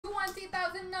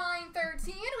2009-13,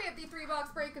 we have the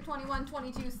 3-box break of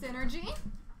 21-22 Synergy.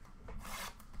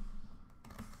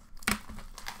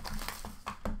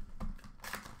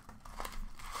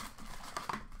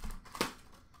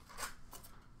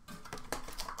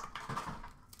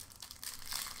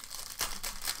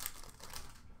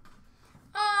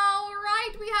 All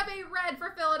right, we have a red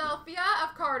for Philadelphia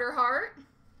of Carter Hart.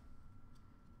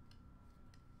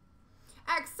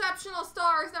 Exceptional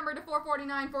Stars, number to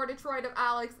 449 for Detroit of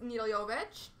Alex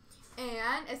Nedeljkovic.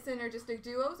 And a Synergistic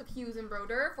Duos of Hughes and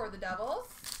Broder for the Devils.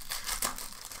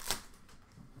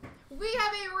 We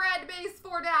have a red base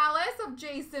for Dallas of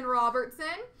Jason Robertson.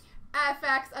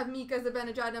 FX of Mika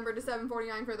Zibanejad, number to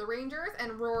 749 for the Rangers.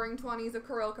 And Roaring 20s of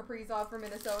Kirill Kaprizov for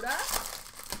Minnesota.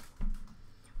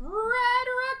 Red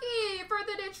rookie for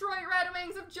the Detroit Red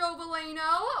Wings of Joe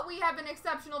Veleno. We have an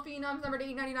Exceptional Phenoms, number to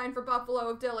 899 for Buffalo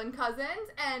of Dylan Cousins.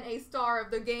 And a Star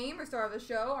of the Game, or Star of the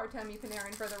Show, Artemi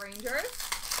Panarin for the Rangers.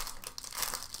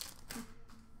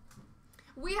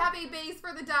 We have a base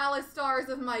for the Dallas Stars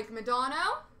of Mike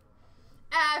Modano.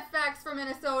 FX for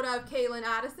Minnesota of Kalen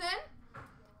Addison.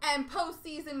 And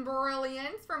Postseason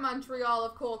Brilliance for Montreal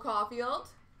of Cole Caulfield.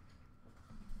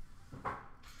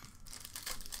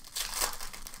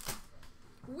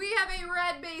 We have a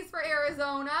red base for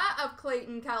Arizona of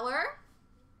Clayton Keller.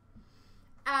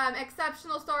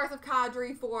 Exceptional Stars of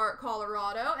Kadri for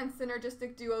Colorado. And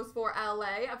Synergistic Duos for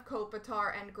LA of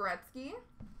Kopitar and Gretzky.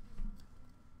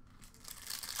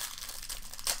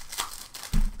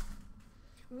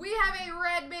 We have a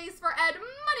red base for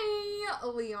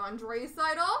Edmonton, Leon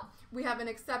Draisaitl. We have an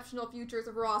Exceptional Futures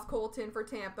of Ross Colton for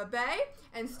Tampa Bay.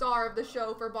 And Star of the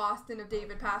Show for Boston of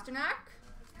David Pastrnak.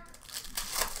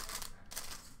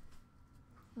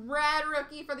 Red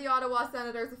rookie for the Ottawa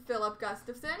Senators of Philip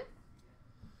Gustafson.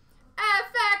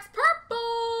 FX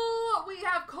Purple, we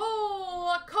have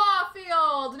Cole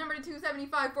Caulfield, number to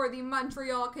 275 for the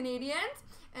Montreal Canadiens.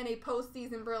 And a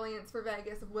Postseason Brilliance for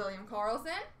Vegas of William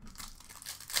Karlsson.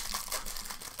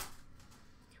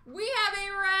 We have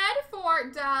a red for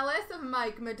Dallas of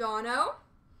Mike Modano.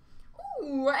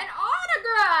 Ooh, an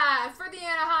autograph for the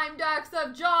Anaheim Ducks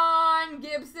of John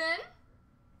Gibson.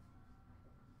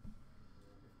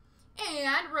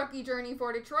 And Rookie Journey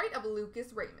for Detroit of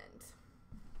Lucas Raymond.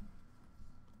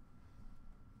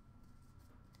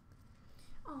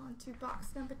 On to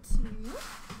box number 2.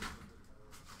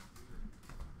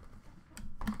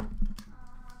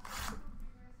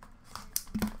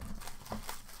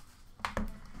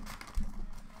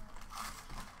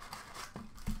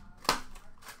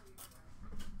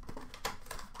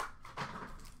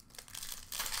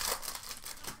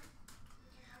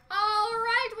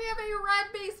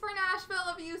 Base for Nashville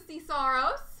of UC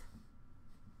Saros.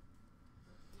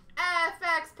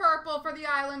 FX Purple for the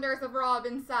Islanders of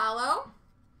Robin Salo.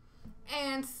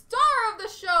 And Star of the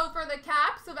Show for the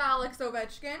Caps of Alex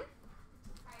Ovechkin.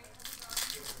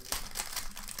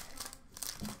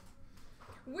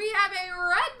 We have a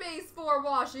red base for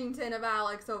Washington of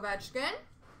Alex Ovechkin.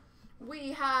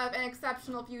 We have an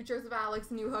Exceptional Futures of Alex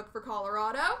Newhook for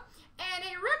Colorado. And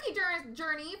a Rookie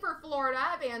Journey for Florida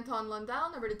of Anton Lundell,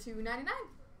 number to 299.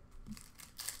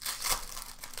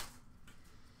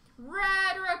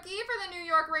 Red rookie for the New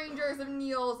York Rangers of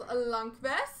Niels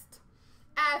Lundqvist.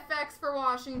 FX for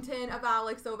Washington of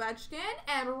Alex Ovechkin.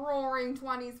 And Roaring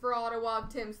 20s for Ottawa of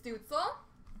Tim Stützle.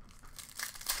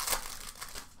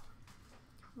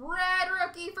 Red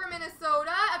rookie for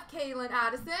Minnesota of Kalen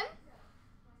Addison.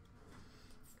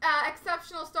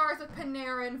 Exceptional Stars of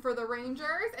Panarin for the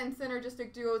Rangers. And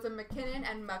Synergistic Duos of McKinnon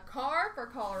and Makar for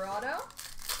Colorado.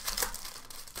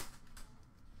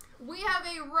 We have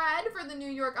a red for the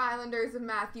New York Islanders of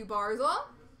Matthew Barzal.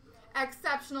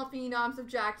 Exceptional Phenoms of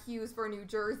Jack Hughes for New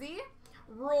Jersey.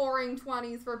 Roaring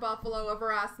 20s for Buffalo of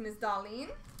Rasmus Dahlin.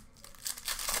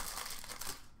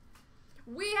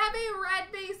 We have a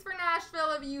red base for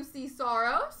Nashville of UC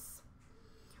Saros.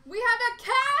 We have a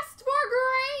Cast for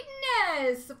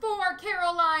Greatness for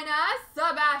Carolina,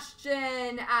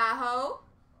 Sebastian Aho.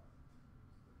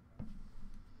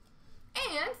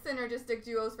 And Synergistic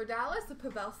Duos for Dallas of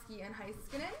Pavelski and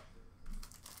Heiskanen.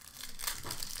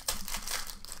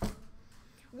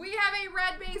 We have a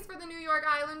red base for the New York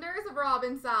Islanders of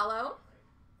Robin Salo.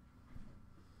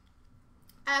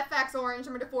 FX Orange,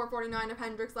 number to 449 of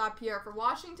Hendrix Lapierre for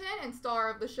Washington. And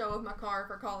Star of the Show of Makar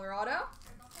for Colorado.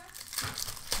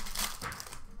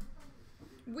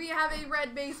 We have a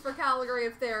red base for Calgary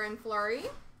of Theoren Fleury.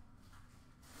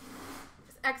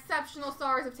 Exceptional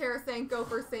Stars of Tarasenko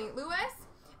for St. Louis.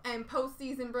 And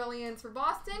Postseason Brilliance for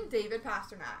Boston, David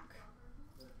Pastrnak.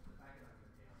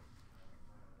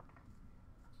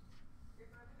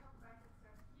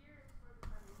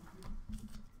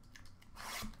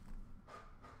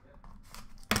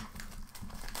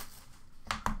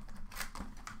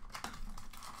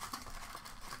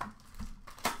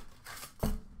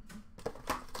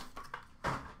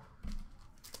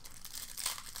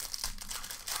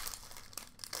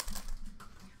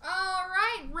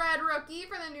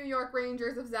 York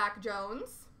Rangers of Zach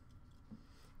Jones.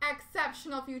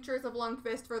 Exceptional Futures of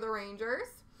Lundqvist for the Rangers.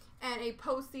 And a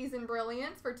Postseason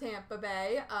Brilliance for Tampa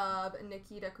Bay of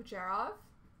Nikita Kucherov.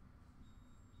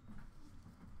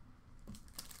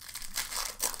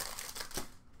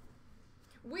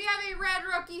 We have a red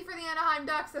rookie for the Anaheim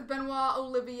Ducks of Benoit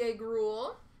Olivier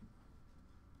Gruel.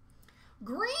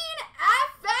 Green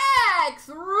FX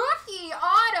rookie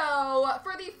auto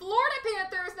for the Florida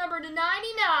Panthers, number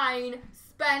 /99,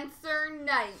 Spencer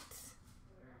Knight.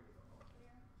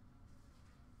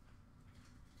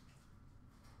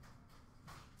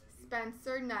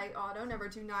 Spencer Knight auto, number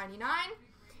 /299.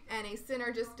 And a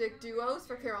synergistic duos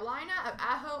for Carolina of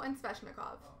Aho and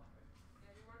Svechnikov.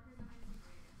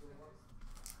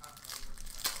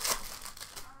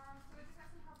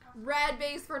 Red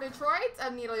base for Detroit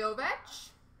of Nedeljkovic.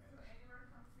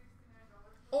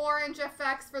 Orange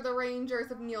effects for the Rangers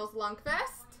of Niels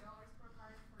Lundqvist.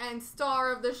 And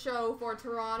star of the show for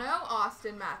Toronto,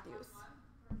 Austin Matthews.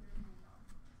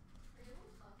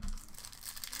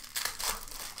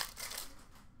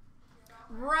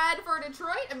 Red for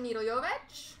Detroit of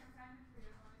Nedeljkovic.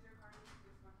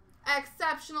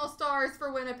 Exceptional stars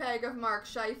for Winnipeg of Mark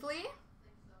Scheifele.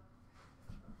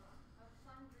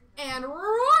 And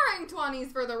roaring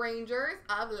 20s for the Rangers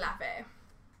of Laffey.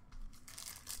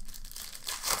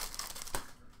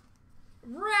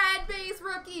 Red base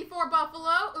rookie for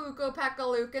Buffalo, Ukko-Pekka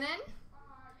Luukkonen.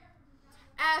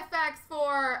 FX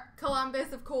for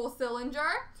Columbus of Cole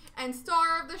Sillinger. And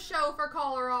star of the show for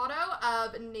Colorado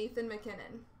of Nathan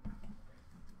MacKinnon.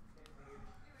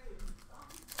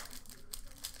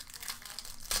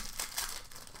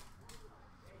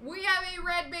 We have a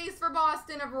red base for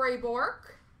Boston of Ray Bourque.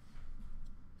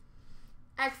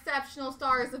 Exceptional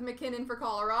stars of McKinnon for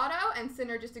Colorado, and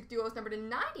synergistic duos number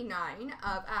 /99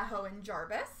 of Aho and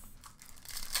Jarvis.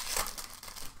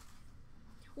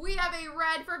 We have a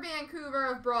red for Vancouver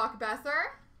of Brock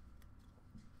Besser.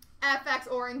 FX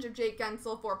orange of Jake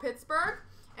Gensel for Pittsburgh.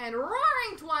 And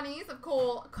roaring 20s of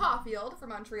Cole Caulfield for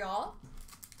Montreal.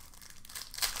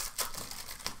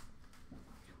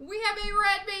 We have a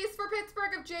red base for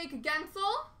Pittsburgh of Jake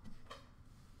Gensel.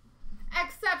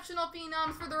 Exceptional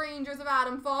phenoms for the Rangers of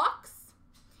Adam Fox.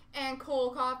 And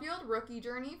Cole Caulfield, rookie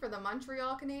journey for the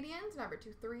Montreal Canadiens, number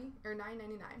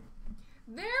 /999.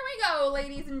 There we go,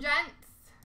 ladies and gents.